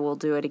sure I will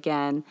do it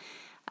again.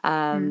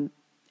 And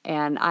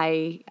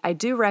I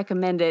do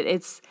recommend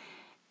it.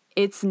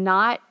 It's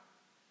not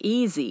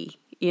easy,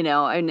 and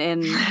I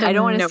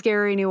don't want to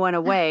scare anyone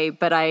away,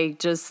 but I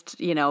just,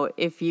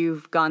 if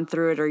you've gone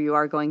through it or you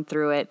are going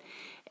through it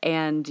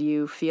and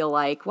you feel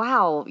like,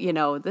 wow,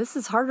 this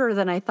is harder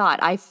than I thought.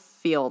 I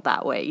feel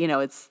that way.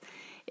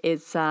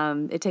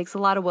 It takes a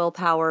lot of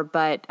willpower,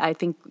 but I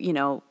think,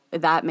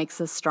 that makes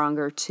us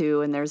stronger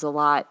too. And there's a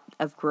lot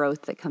of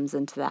growth that comes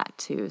into that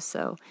too.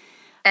 So,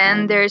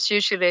 and there's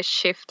usually a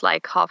shift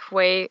like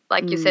halfway,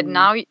 like you said,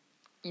 now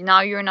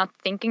you're not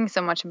thinking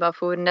so much about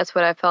food. And that's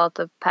what I felt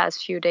the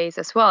past few days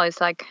as well.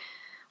 It's like,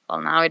 well,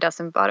 now it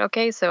doesn't, but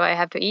okay, so I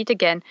have to eat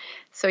again.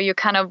 So you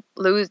kind of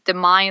the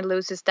mind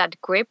loses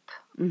that grip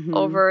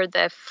over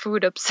the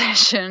food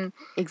obsession.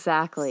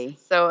 Exactly.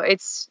 So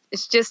it's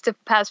just the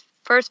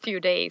first few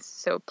days.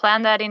 So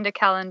plan that in the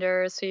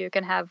calendar so you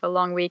can have a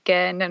long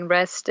weekend and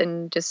rest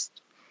and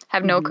just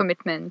have no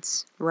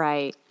commitments.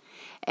 Right.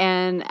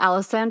 And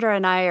Alessandra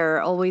and I are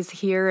always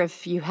here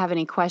if you have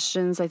any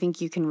questions. I think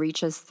you can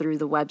reach us through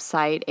the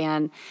website.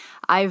 And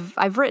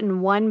I've written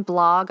one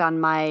blog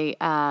on my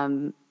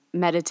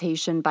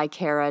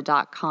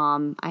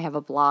meditationbykara.com. I have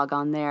a blog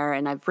on there,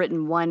 and I've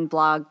written one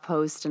blog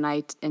post, and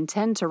I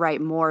intend to write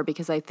more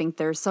because I think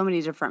there's so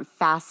many different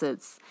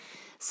facets.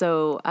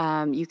 So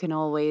you can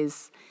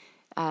always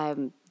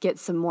get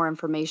some more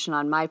information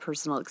on my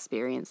personal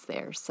experience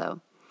there. So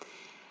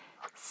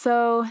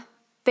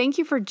thank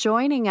you for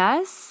joining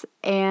us,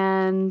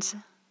 and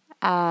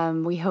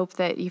we hope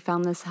that you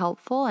found this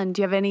helpful. And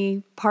do you have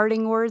any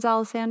parting words,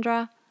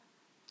 Alessandra?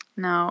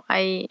 No,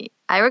 I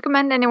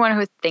recommend anyone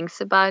who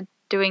thinks about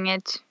doing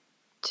it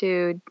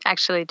to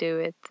actually do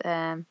it.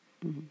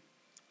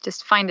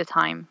 Just find the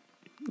time.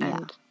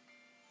 And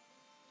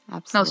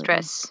absolutely. No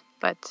stress,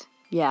 but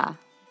yeah,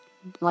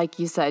 like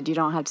you said, you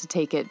don't have to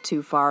take it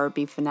too far or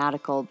be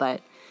fanatical,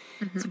 but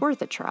it's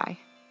worth a try.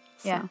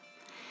 So. Yeah.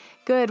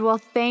 Good. Well,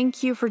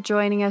 thank you for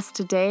joining us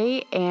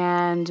today,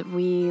 and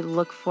we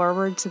look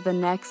forward to the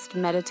next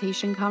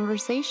meditation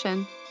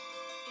conversation.